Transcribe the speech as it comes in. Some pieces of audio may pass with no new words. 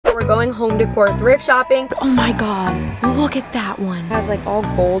before we're going home decor thrift shopping. But oh my god, look at that one. It has like all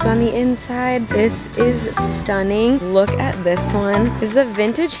gold on the inside. This is stunning. Look at this one. This is a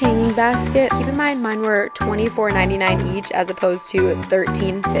vintage hanging basket. Keep in mind mine were $24.99 each as opposed to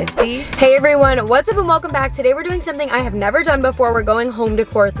 $13.50. Hey everyone, what's up and welcome back. Today we're doing something I have never done before. We're going home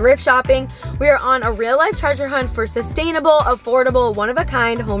decor thrift shopping. We are on a real life treasure hunt for sustainable, affordable,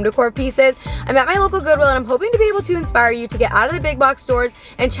 one-of-a-kind home decor pieces. I'm at my local Goodwill and I'm hoping to be able to inspire you to get out of the big box stores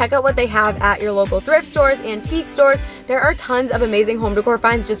and check out what they have at your local thrift stores, antique stores. There are tons of amazing home decor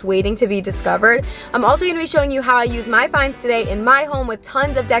finds just waiting to be discovered. I'm also going to be showing you how I use my finds today in my home with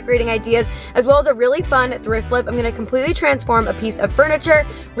tons of decorating ideas, as well as a really fun thrift flip. I'm going to completely transform a piece of furniture.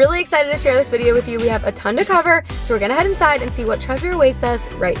 Really excited to share this video with you. We have a ton to cover, so we're going to head inside and see what treasure awaits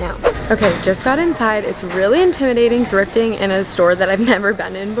us right now. Okay, just got inside. It's really intimidating thrifting in a store that I've never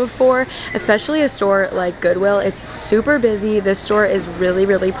been in before, especially a store like Goodwill. It's super busy. This store is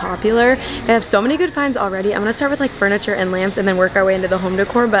really popular. They have so many good finds already. I'm going to start with like furniture and lamps and then work our way into the home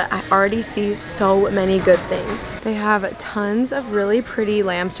decor, but I already see so many good things. They have tons of really pretty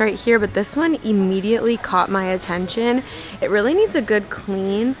lamps right here, but this one immediately caught my attention. It really needs a good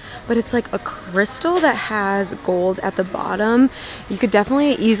clean, but it's like a crystal that has gold at the bottom. You could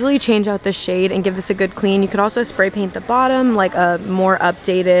definitely easily change out the shade and give this a good clean. You could also spray paint the bottom like a more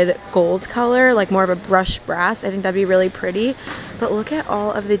updated gold color, like more of a brushed brass. I think that'd be really pretty. But look at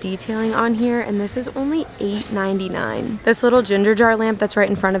all of the detailing on here, and this is only $8.99. This little ginger jar lamp that's right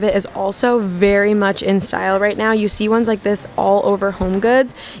in front of it is also very much in style right now. You see ones like this all over Home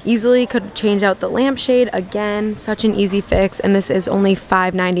Goods. Easily could change out the lampshade. Again, such an easy fix, and this is only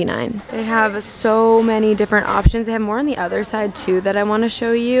 $5.99. They have so many different options. They have more on the other side too that I want to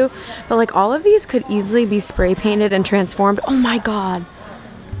show you, but like all of these could easily be spray painted and transformed. Oh my god.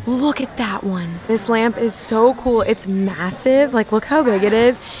 Look at that one. This lamp is so cool. It's massive. Like, look how big it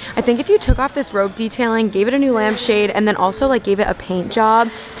is. I think if you took off this rope detailing, gave it a new lampshade, and then also like gave it a paint job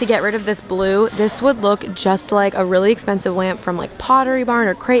to get rid of this blue, this would look just like a really expensive lamp from like Pottery Barn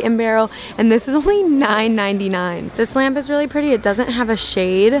or Crate and Barrel, and this is only $9.99. This lamp is really pretty. It doesn't have a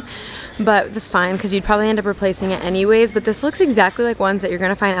shade, but that's fine because you'd probably end up replacing it anyways. But this looks exactly like ones that you're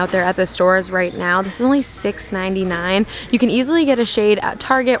gonna find out there at the stores right now. This is only $6.99. You can easily get a shade at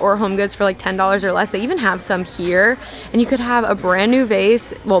Target or Home Goods for like $10 or less. They even have some here, and you could have a brand new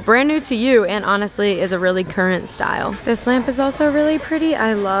vase, well, brand new to you, and honestly is a really current style. This lamp is also really pretty.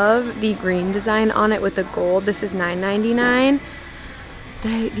 I love the green design on it with the gold. This is $9.99.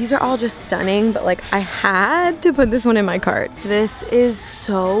 These are all just stunning, but like I had to put this one in my cart. This is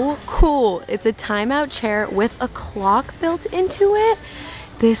so cool. It's a timeout chair with a clock built into it.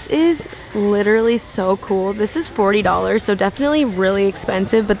 This is literally so cool. This is $40, so definitely really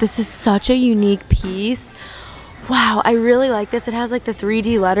expensive, but this is such a unique piece. Wow, I really like this. It has like the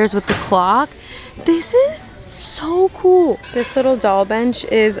 3D letters with the clock. This is so cool. This little doll bench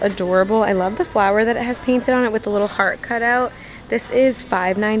is adorable. I love the flower that it has painted on it with the little heart cut out. This is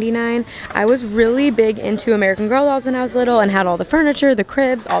 $5.99. I was really big into American Girl dolls when I was little and had all the furniture, the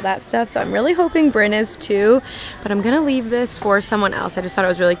cribs, all that stuff. So I'm really hoping Bryn is too, but I'm gonna leave this for someone else. I just thought it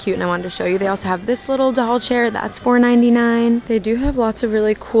was really cute and I wanted to show you. They also have this little doll chair. That's $4.99. They do have lots of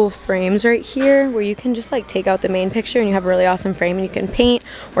really cool frames right here where you can just like take out the main picture and you have a really awesome frame and you can paint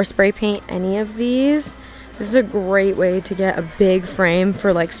or spray paint any of these. This is a great way to get a big frame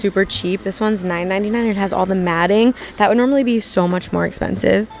for like super cheap. This one's $9.99. It has all the matting. That would normally be so much more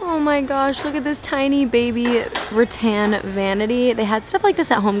expensive. Oh my gosh, look at this tiny baby rattan vanity. They had stuff like this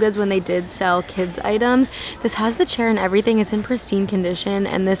at Home Goods when they did sell kids items. This has the chair and everything. It's in pristine condition,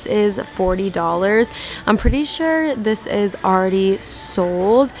 and this is $40. I'm pretty sure this is already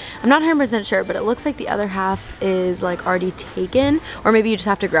sold. I'm not 100% sure, but it looks like the other half is like already taken, or maybe you just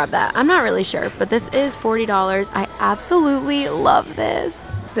have to grab that. I'm not really sure, but this is $40. I absolutely love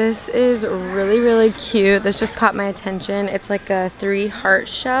this. This is really cute. This just caught my attention. It's like a 3 heart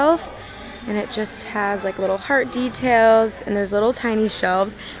shelf, and it just has like little heart details, and there's little tiny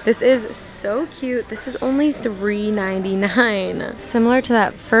shelves. This is so cute. This is only $3.99. Similar to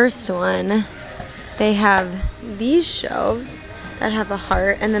that first one, they have these shelves that have a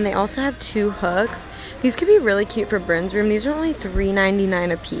heart, and then they also have 2 hooks. These could be really cute for Bryn's room. These are only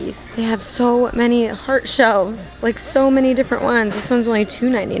 $3.99 a piece. They have so many heart shelves, like so many different ones. This one's only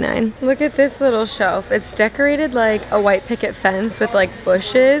 $2.99. Look at this little shelf. It's decorated like a white picket fence with like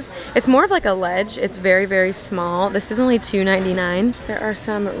bushes. It's more of like a ledge. It's very small. This is only $2.99. There are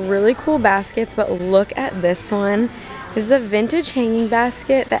some really cool baskets, but look at this one. This is a vintage hanging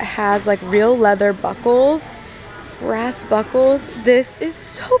basket that has like real leather buckles. brass buckles. This is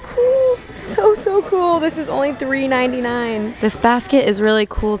so cool. So cool. This is only $3.99. This basket is really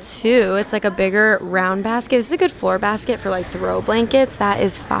cool too. It's like a bigger round basket. This is a good floor basket for like throw blankets. That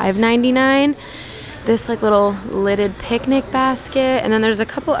is $5.99. This like little lidded picnic basket, and then there's a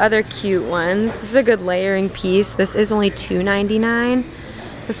couple other cute ones. This is a good layering piece. This is only $2.99.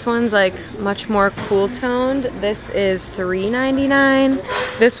 This one's like much more cool toned. This is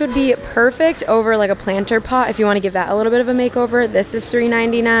 $3.99. This would be perfect over like a planter pot if you want to give that a little bit of a makeover. This is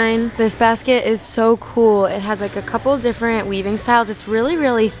 $3.99. This basket is so cool. It has like a couple different weaving styles. It's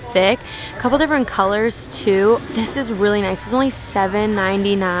really thick. A couple different colors too. This is really nice. It's only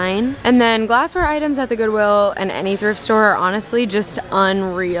 $7.99. And then glassware items at the Goodwill and any thrift store are honestly just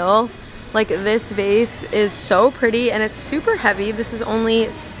unreal. Like this vase is so pretty and it's super heavy. This is only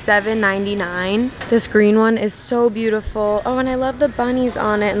 $7.99. This green one is so beautiful. Oh, and I love the bunnies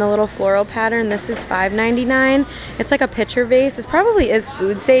on it and the little floral pattern. This is $5.99. It's like a pitcher vase. This probably is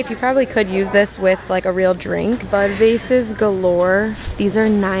food safe. You probably could use this with like a real drink. Bud vases galore. These are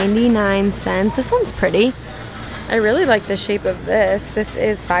 99 cents. This one's pretty. I really like the shape of this. This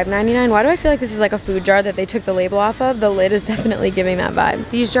is $5.99. Why do I feel like this is like a food jar that they took the label off of? The lid is definitely giving that vibe.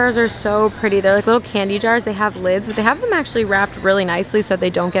 These jars are so pretty. They're like little candy jars. They have lids, but they have them actually wrapped really nicely so they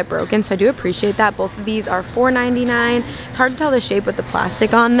don't get broken. So I do appreciate that. Both of these are $4.99. It's hard to tell the shape with the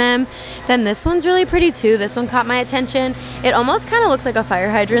plastic on them. Then this one's really pretty too. This one caught my attention. It almost kind of looks like a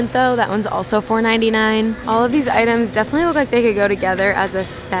fire hydrant though. That one's also $4.99. All of these items definitely look like they could go together as a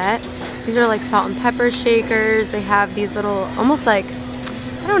set. These are like salt and pepper shakers. They have these little, almost like,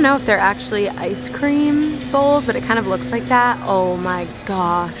 I don't know if they're actually ice cream bowls, but it kind of looks like that. Oh my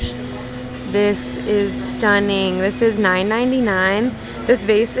gosh. This is stunning. This is $9.99. This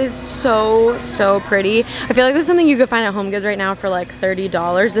vase is so pretty. I feel like this is something you could find at Home Goods right now for like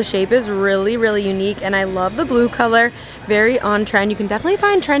 $30. The shape is really unique, and I love the blue color. Very on trend. You can definitely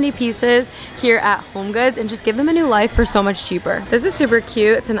find trendy pieces here at Home Goods and just give them a new life for so much cheaper. This is super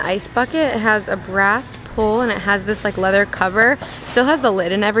cute. It's an ice bucket. It has a brass pull and it has this like leather cover. Still has the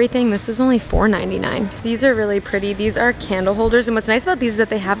lid and everything. This is only $4.99. These are really pretty. These are candle holders, and what's nice about these is that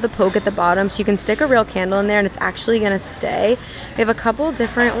they have the poke at the bottom so you can stick a real candle in there and it's actually gonna stay. They have a couple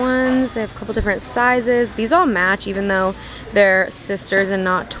different ones. They have a couple different sizes. These all match even though they're sisters and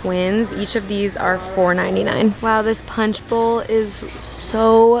not twins. Each of these are $4.99. Wow, this punch bowl is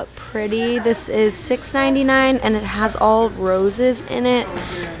so pretty. This is $6.99 and it has all roses in it.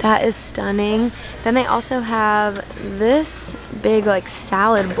 That is stunning. Then they also have this big like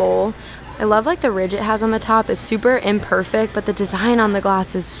salad bowl. I love like the ridge it has on the top. It's super imperfect, but the design on the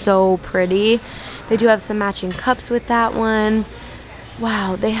glass is so pretty. They do have some matching cups with that one.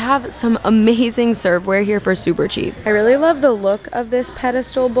 Wow, they have some amazing serveware here for super cheap. I really love the look of this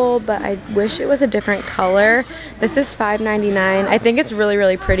pedestal bowl, but I wish it was a different color. This is $5.99. I think it's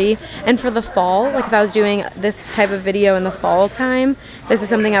really pretty. And for the fall, like if I was doing this type of video in the fall time, this is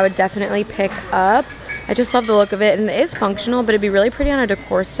something I would definitely pick up. I just love the look of it, and it is functional, but it'd be really pretty on a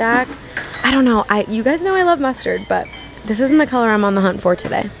decor stack. I don't know, you guys know I love mustard, but this isn't the color I'm on the hunt for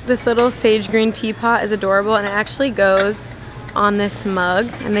today. This little sage green teapot is adorable, and it actually goes on this mug,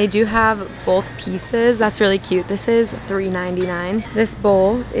 and they do have both pieces. That's really cute. This is $3.99. This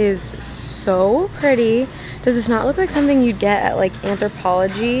bowl is so pretty. Does this not look like something you'd get at like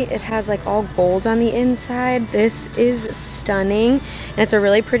Anthropologie? It has like all gold on the inside. This is stunning, and it's a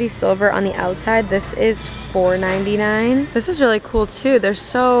really pretty silver on the outside. This is $4.99. This is really cool too. There's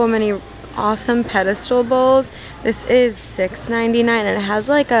so many awesome pedestal bowls. This is $6.99 and it has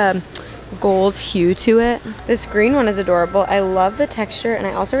like a gold hue to it. This green one is adorable. I love the texture, and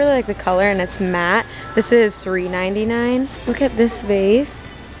I also really like the color, and it's matte. This is $3.99. Look at this vase.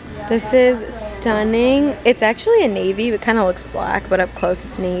 This is stunning. It's actually a navy. It kind of looks black, but up close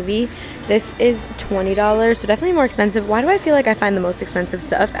it's navy. This is $20, so definitely more expensive. Why do I feel like I find the most expensive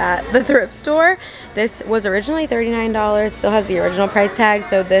stuff at the thrift store? This was originally $39, still has the original price tag,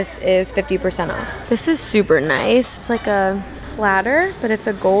 so this is 50% off. This is super nice. It's like a platter, but it's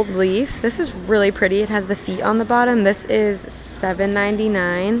a gold leaf. This is really pretty. It has the feet on the bottom. This is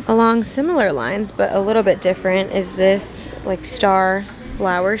 $7.99. Along similar lines, but a little bit different, is this like star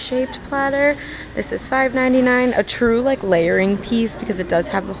flower shaped platter. This is $5.99. A true like layering piece because it does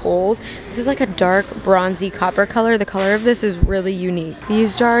have the holes. This is like a dark bronzy copper color. The color of this is really unique.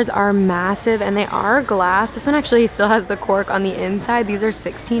 These jars are massive and they are glass. This one actually still has the cork on the inside. These are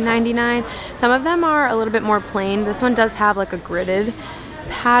 $16.99. Some of them are a little bit more plain. This one does have like a gridded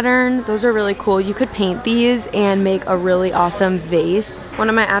pattern. Those are really cool. You could paint these and make a really awesome vase. One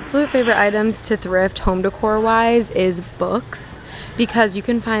of my absolute favorite items to thrift home decor wise is books, because you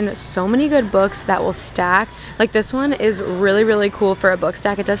can find so many good books that will stack. Like this one is really, really cool for a book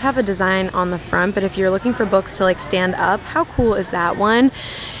stack. It does have a design on the front, but if you're looking for books to like stand up, how cool is that one?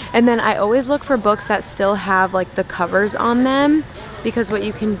 And then I always look for books that still have like the covers on them, because what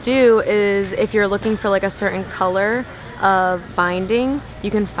you can do is if you're looking for like a certain color of binding,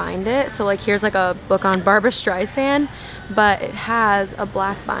 you can find it. So like here's like a book on Barbara Streisand, but it has a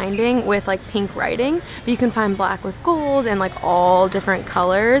black binding with like pink writing, but you can find black with gold and like all different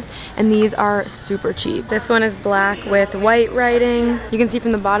colors, and these are super cheap. This one is black with white writing. You can see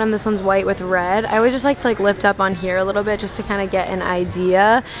from the bottom this one's white with red. I always just like to like lift up on here a little bit just to kind of get an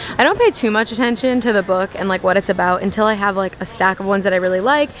idea. I don't pay too much attention to the book and like what it's about until I have like a stack of ones that I really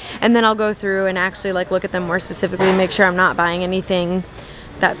like, and then I'll go through and actually like look at them more specifically and make sure I'm not buying anything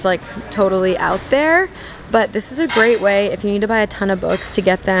that's like totally out there. But this is a great way if you need to buy a ton of books to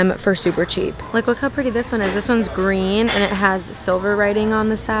get them for super cheap. Like look how pretty this one is. This one's green and it has silver writing on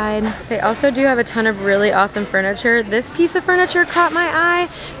the side. They also do have a ton of really awesome furniture. This piece of furniture caught my eye.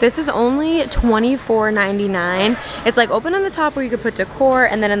 This is only $24.99. It's like open on the top where you could put decor,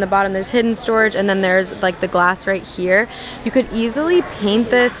 and then in the bottom there's hidden storage, and then there's like the glass right here. You could easily paint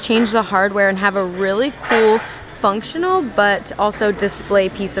this, change the hardware, and have a really cool functional but also display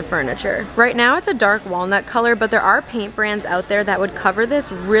piece of furniture. Right now it's a dark walnut color, but there are paint brands out there that would cover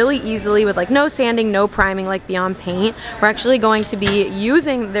this really easily with like no sanding, no priming like Beyond Paint. We're actually going to be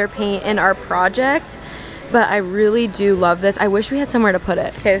using their paint in our project, but I really do love this. I wish we had somewhere to put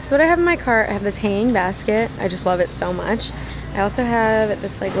it. Okay, this is what I have in my cart. I have this hanging basket. I just love it so much. I also have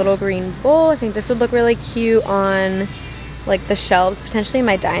this like little green bowl. I think this would look really cute on like the shelves, potentially in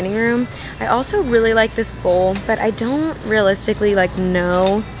my dining room. I also really like this bowl, but I don't realistically like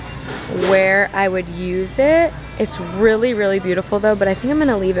know where I would use it. It's really, really beautiful though, but I think I'm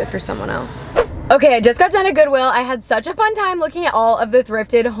gonna leave it for someone else. Okay, I just got done at Goodwill. I had such a fun time looking at all of the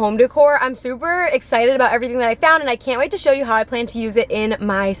thrifted home decor. I'm super excited about everything that I found, and I can't wait to show you how I plan to use it in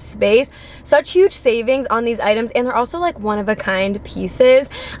my space. Such huge savings on these items, and they're also like one-of-a-kind pieces.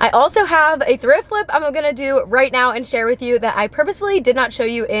 I also have a thrift flip I'm gonna do right now and share with you that I purposefully did not show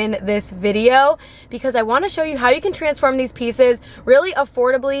you in this video, because I wanna show you how you can transform these pieces really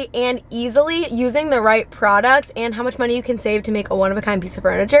affordably and easily using the right products, and how much money you can save to make a one-of-a-kind piece of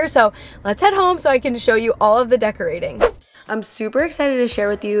furniture. So let's head home so I can show you all of the decorating. I'm super excited to share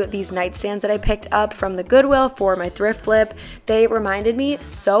with you these nightstands that I picked up from the Goodwill for my thrift flip. They reminded me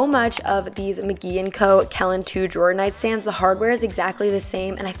so much of these Mcgee and CO Kellen 2-drawer nightstands. The hardware is exactly the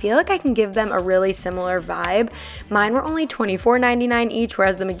same, and I feel like I can give them a really similar vibe. Mine were only $24.99 each,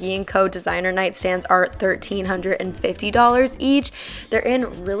 whereas the Mcgee and Co designer nightstands are $1,350 each. They're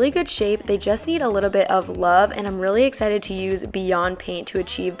in really good shape. They just need a little bit of love, and I'm really excited to use Beyond Paint to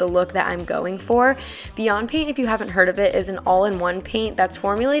achieve the look that I'm going for. Beyond Paint, if you haven't heard of it, is an all-in-one paint that's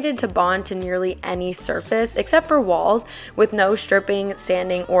formulated to bond to nearly any surface except for walls, with no stripping,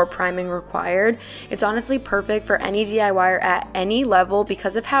 sanding, or priming required. It's honestly perfect for any DIYer at any level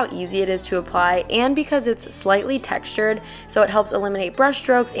because of how easy it is to apply, and because it's slightly textured, so it helps eliminate brush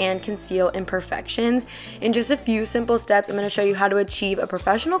strokes and conceal imperfections. In just a few simple steps, I'm going to show you how to achieve a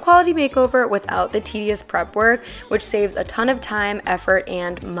professional quality makeover without the tedious prep work, which saves a ton of time, effort,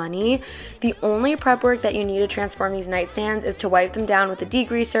 and money. The only prep work that you need to transform these nightstands is to wipe them down with a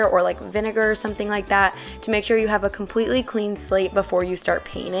degreaser or like vinegar or something like that to make sure you have a completely clean slate before you start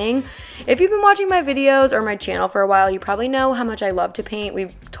painting. If you've been watching my videos or my channel for a while, you probably know how much I love to paint.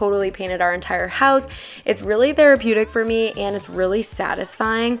 We've totally painted our entire house. It's really therapeutic for me, and it's really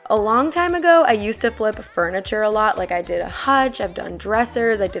satisfying. A long time ago, I used to flip furniture a lot. Like I did a hutch, I've done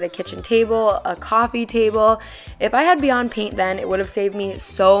dressers, I did a kitchen table, a coffee table. If I had Beyond Paint then, it would have saved me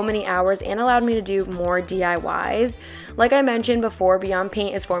so many hours and allowed me to do more DIYs. Like I mentioned before, Beyond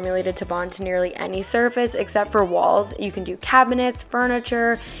Paint is formulated to bond to nearly any surface except for walls. You can do cabinets,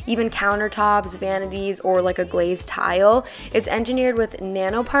 furniture, even countertops, vanities, or like a glazed tile. It's engineered with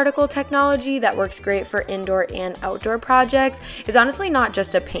nanoparticle technology that works great for indoor and outdoor projects. It's honestly not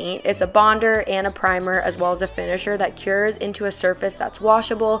just a paint, it's a bonder and a primer, as well as a finisher that cures into a surface that's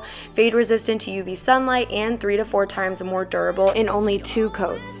washable, fade resistant to UV sunlight, and 3 to 4 times more durable in only 2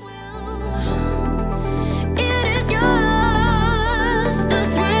 coats.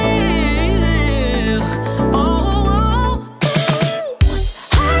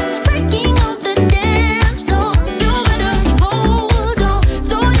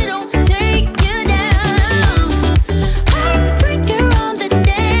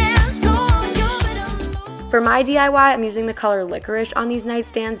 For my DIY, I'm using the color Licorice on these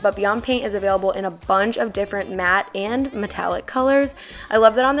nightstands, but Beyond Paint is available in a bunch of different matte and metallic colors. I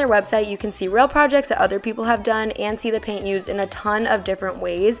love that on their website you can see real projects that other people have done and see the paint used in a ton of different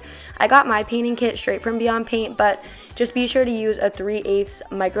ways. I got my painting kit straight from Beyond Paint, but just be sure to use a 3/8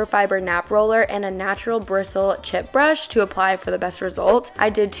 microfiber nap roller and a natural bristle chip brush to apply for the best result. I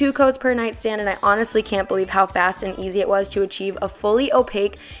did 2 coats per nightstand, and I honestly can't believe how fast and easy it was to achieve a fully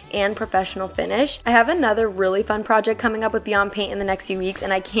opaque and professional finish. I have another really fun project coming up with Beyond Paint in the next few weeks,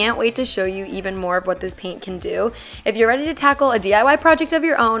 and I can't wait to show you even more of what this paint can do. If you're ready to tackle a DIY project of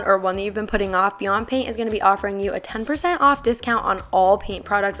your own or one that you've been putting off, Beyond Paint is going to be offering you a 10% off discount on all paint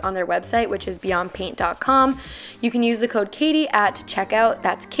products on their website, which is beyondpaint.com. You can use the code Katie at checkout.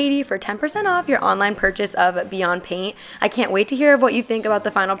 That's Katie for 10% off your online purchase of Beyond Paint. I can't wait to hear what you think about the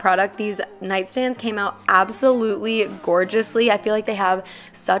final product. These nightstands came out absolutely gorgeously. I feel like they have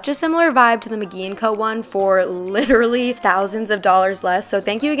such a similar vibe to the Mcgee and CO one for literally thousands of dollars less. So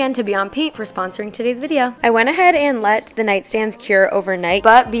thank you again to Beyond Paint for sponsoring today's video. I went ahead and let the nightstands cure overnight,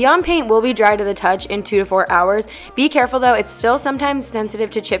 but Beyond Paint will be dry to the touch in 2 to 4 hours. Be careful though, it's still sometimes sensitive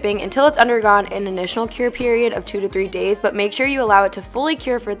to chipping until it's undergone an initial cure period of 2 to 3 days, but make sure you allow it to fully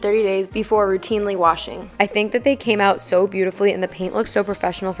cure for 30 days before routinely washing. I think that they came out so beautifully and the paint looks so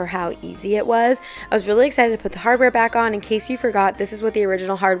professional for how easy it was. I was really excited to put the hardware back on. In case you forgot, this is what the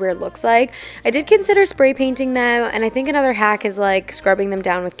original hardware looks like. I did consider spray painting them, and I think another hack is like scrubbing them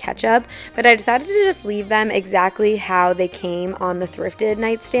down with ketchup, but I decided to just leave them exactly how they came on the thrifted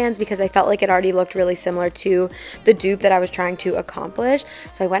nightstands because I felt like it already looked really similar to the dupe that I was trying to accomplish.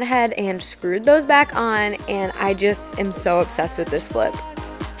 So I went ahead and screwed those back on, and I just am so obsessed with this flip.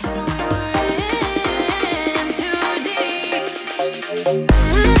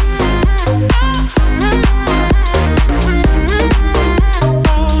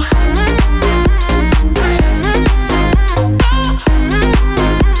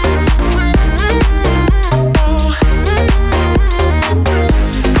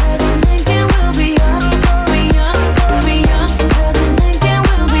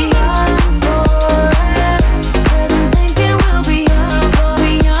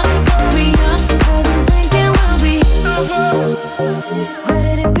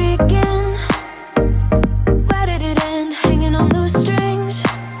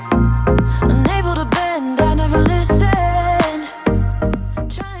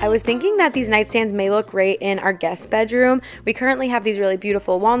 I was thinking that these nightstands may look great in our guest bedroom. We currently have these really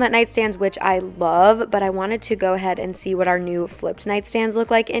beautiful walnut nightstands, which I love, but I wanted to go ahead and see what our new flipped nightstands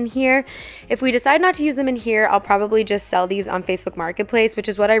look like in here. If we decide not to use them in here, I'll probably just sell these on Facebook Marketplace, which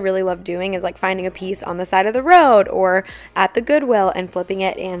is what I really love doing, is like finding a piece on the side of the road or at the Goodwill and flipping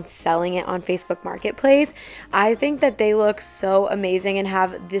it and selling it on Facebook Marketplace. I think that they look so amazing and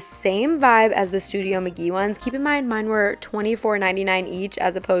have the same vibe as the Studio Mcgee ones. Keep in mind, mine were $24.99 each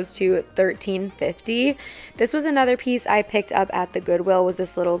as opposed to $13.50. This was another piece I picked up at the Goodwill, was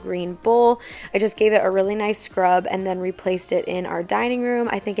this little green bowl. I just gave it a really nice scrub and then replaced it in our dining room.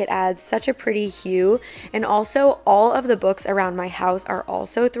 I think it adds such a pretty hue, and also all of the books around my house are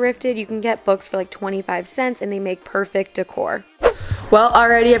also thrifted. You can get books for like 25 cents and they make perfect decor. Well,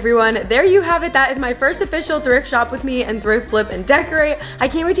 alrighty everyone, there you have it. That is my first official thrift shop with me and thrift flip and decorate. I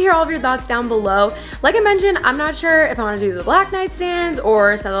can't wait to hear all of your thoughts down below. Like I mentioned, I'm not sure if I want to do the black nightstands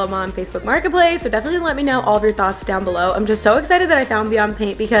or sell them on Facebook Marketplace, so definitely let me know all of your thoughts down below. I'm just so excited that I found Beyond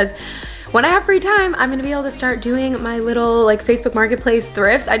Paint because when I have free time, I'm gonna be able to start doing my little like Facebook Marketplace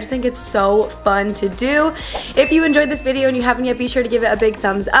thrifts. I just think it's so fun to do. If you enjoyed this video and you haven't yet, be sure to give it a big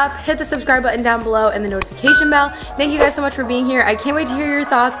thumbs up, hit the subscribe button down below and the notification bell. Thank you guys so much for being here. I can't wait to hear your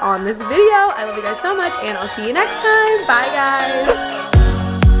thoughts on this video. I love you guys so much and I'll see you next time. Bye guys.